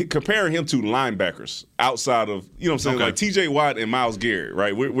 comparing him to linebackers outside of, you know what I'm saying, like TJ Watt and Myles Garrett,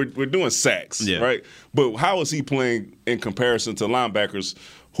 right? We're doing sacks, right? But how is he playing in comparison to linebackers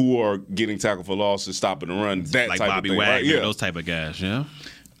who are getting tackled for loss and stopping the run? That like type Bobby of thing, Wagner, right? those type of guys, yeah.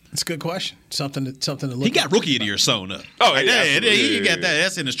 It's a good question. Something to look. He got Rookie of the Year sewn up. Oh, he got that.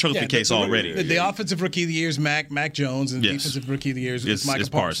 That's in his trophy case already. The offensive Rookie of the Year is Mac Jones, and the defensive Rookie of the Year is Michael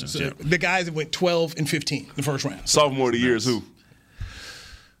Parsons. So the guys that went 12 and 15 the first round. Sophomore of the year is who?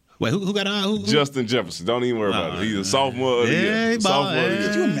 Wait, who got who? Justin Jefferson. Don't even worry about it. He's a sophomore of the year.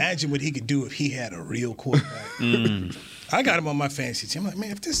 Could you imagine what he could do if he had a real quarterback? I got him on my fantasy team. I'm like,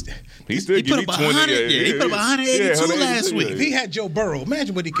 man, if this... He put up 100. He put up 182 last week. If he had Joe Burrow,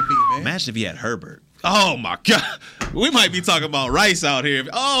 imagine what he could be, man. Imagine if he had Herbert. Oh, my God. We might be talking about Rice out here.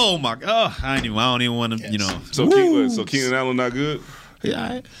 Oh, my God. I don't even want to, So Keenan Allen not good?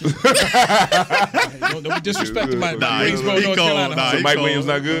 Yeah. Don't be disrespecting my Greensboro, North Carolina. So Mike Williams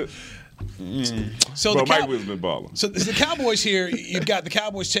not good? So Mike Williams been balling. So the Cowboys here, you've got the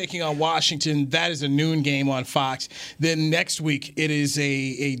Cowboys taking on Washington. That is a noon game on Fox. Then next week it is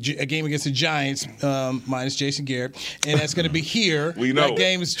a game against the Giants, minus Jason Garrett, and that's going to be here. We know that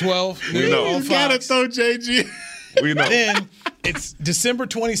game is 12 noon on Fox. You got it though, JG. We know. Then it's December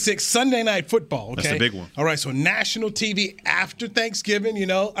 26th, Sunday Night Football. Okay, that's the big one. All right, so national TV after Thanksgiving.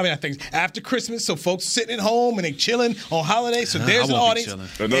 After Christmas, so folks are sitting at home and they chilling on holiday. So there's an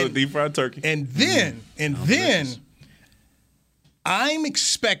audience. Another deep fried turkey. And then I'm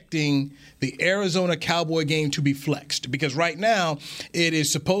expecting the Arizona Cowboy game to be flexed because right now it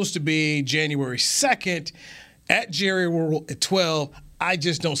is supposed to be January 2nd at Jerry World at 12. I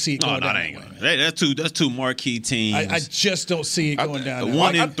just don't see it going down that way. That's two marquee teams. I just don't see it going down that way.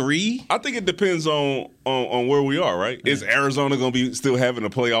 1 and 3? I think it depends on where we are, right? Is Arizona going to be still having to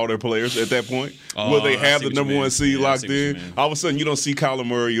play all their players at that point? Will they have the number 1 seed locked in? All of a sudden, you don't see Kyler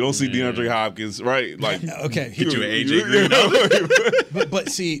Murray, you don't see DeAndre Hopkins, right? Like, okay. Get you an AJ Green. But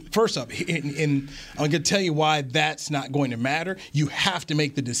see, first up, and I'm going to tell you why that's not going to matter. You have to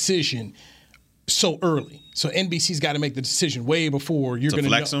make the decision so early. So NBC's got to make the decision way before you're going to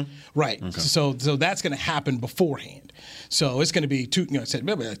flex them. Right. Okay. So that's going to happen beforehand. So it's going to be 2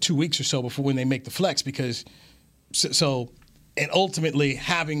 weeks or so before when they make the flex because and ultimately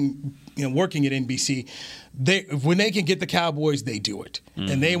having working at NBC, when they can get the Cowboys, they do it,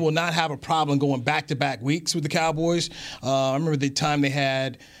 and they will not have a problem going back-to-back weeks with the Cowboys. I remember the time they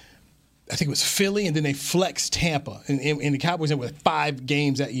had. I think it was Philly, and then they flexed Tampa. And the Cowboys went with 5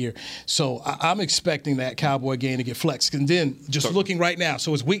 games that year. So I'm expecting that Cowboy game to get flexed. And then looking right now,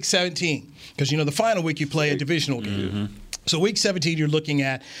 so it's week 17. Because, the final week you play a divisional game. Mm-hmm. So week 17, you're looking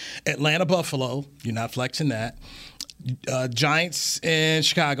at Atlanta-Buffalo. You're not flexing that. Giants and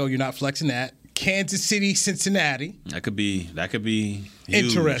Chicago, you're not flexing that. Kansas City, Cincinnati. That could be huge.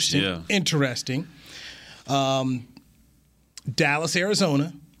 Interesting. Yeah. Interesting. Dallas,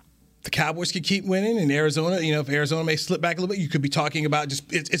 Arizona. The Cowboys could keep winning, and Arizona, if Arizona may slip back a little bit, you could be talking about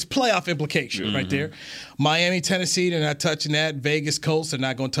it's playoff implication right there. Miami, Tennessee, they're not touching that. Vegas, Colts, they're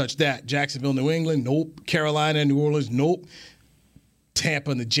not going to touch that. Jacksonville, New England, nope. Carolina, New Orleans, nope.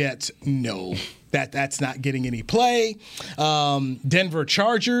 Tampa and the Jets, no. That's not getting any play. Denver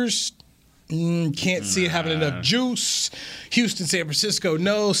Chargers, Can't see it having enough juice. Houston, San Francisco,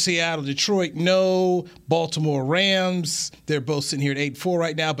 no. Seattle, Detroit, no. Baltimore Rams, they're both sitting here at 8-4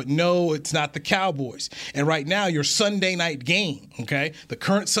 right now, but no, it's not the Cowboys. And right now, your Sunday night game, okay, the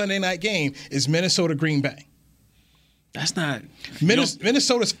current Sunday night game is Minnesota Green Bay. That's not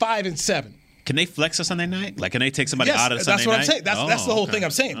Minnesota's 5-7. Can they flex a Sunday night? Like, can they take somebody out of Sunday night? That's what I'm saying. That's the whole thing I'm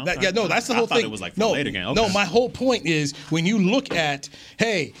saying. Okay. That's the whole thing. I thought it was like for later game. Okay. No, my whole point is when you look at,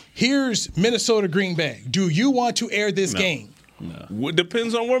 hey, here's Minnesota Green Bay. Do you want to air this game? No. It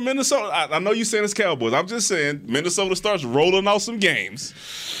depends on where Minnesota. I know you're saying it's Cowboys. I'm just saying Minnesota starts rolling off some games.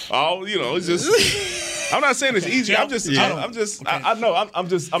 It's just. I'm not saying it's easy. I'm just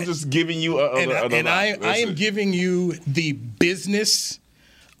giving you I am giving you the business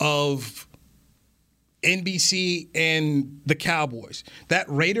of NBC and the Cowboys. That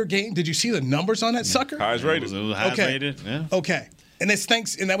Raider game, did you see the numbers on that sucker? Highest rated. Rated. Yeah. Okay. And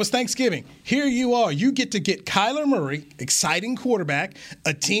that was Thanksgiving. Here you are. You get to get Kyler Murray, exciting quarterback,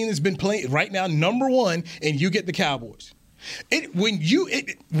 a team that's been playing right now number 1, and you get the Cowboys. When you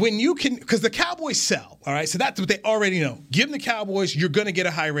can, because the Cowboys sell, all right? So that's what they already know. Give them the Cowboys, you're going to get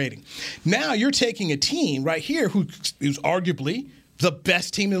a high rating. Now you're taking a team right here who's arguably the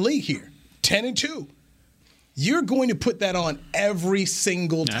best team in the league here, 10-2. You're going to put that on every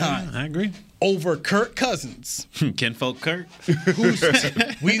single time. I agree. Over Kirk Cousins. Kinfolk Kirk.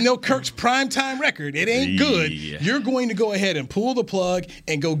 We know Kirk's primetime record. It ain't good. You're going to go ahead and pull the plug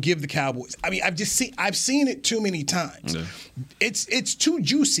and go give the Cowboys. I mean, I've seen it too many times. Yeah. It's too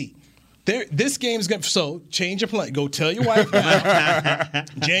juicy. This game is going to, so change your plan. Go tell your wife now.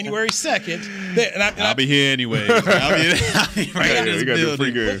 January 2nd. I'll be here anyway. I'll be right in this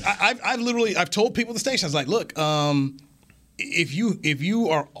building. I've told people at the station, I was like, look, if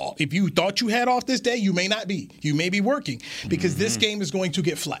you thought you had off this day, you may not be. You may be working because this game is going to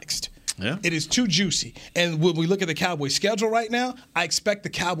get flexed. Yeah. It is too juicy. And when we look at the Cowboys' schedule right now, I expect the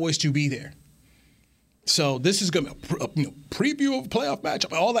Cowboys to be there. So this is going to be a preview of a playoff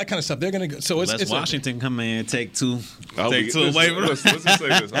matchup, all that kind of stuff. They're going to go. So it's Washington come in and take two away let's just say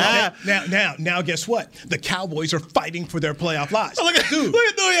this. Now, guess what? The Cowboys are fighting for their playoff lives. Look at man.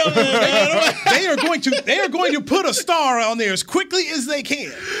 They are going to put a star on there as quickly as they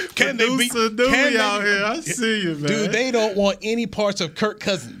can. Can they beat out here? I see you, man. Dude, they don't want any parts of Kirk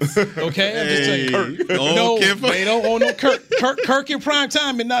Cousins. Okay, I'm just saying. Kirk. They don't want no Kirk. Kirk in prime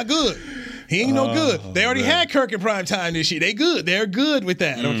time is not good. He ain't no good. They already had Kirk in prime time this year. They good. They're good with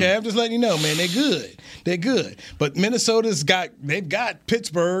that. Okay, I'm just letting you know, man. They're good. They're good. But they've got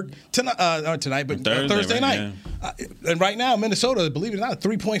Pittsburgh tonight, but Thursday night. Yeah. And right now, Minnesota, believe it or not, a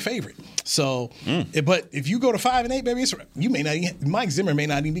 3-point favorite. So, but if you go to 5-8, baby, Mike Zimmer may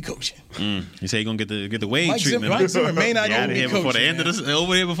not even be coaching. You say you're gonna get the Wade treatment. Mike Zimmer may not even be coaching. Before the end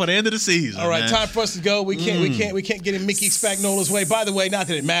of the season. All right, time for us to go. We can't get in Mickey Spagnola's way. By the way, not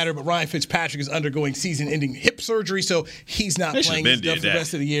that it mattered, but Ryan Fitzpatrick is undergoing season-ending hip surgery, so he's not playing for the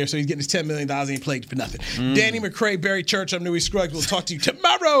rest of the year. So he's getting his $10 million and he played for nothing. Danny McCray, Barry Church, I'm Newey Scruggs. We'll talk to you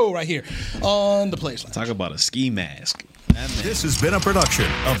tomorrow right here on the Players Lounge. Talk about a ski mask. This has been a production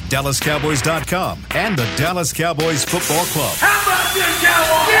of DallasCowboys.com and the Dallas Cowboys Football Club. How about this,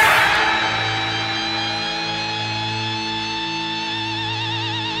 Cowboys? Yeah!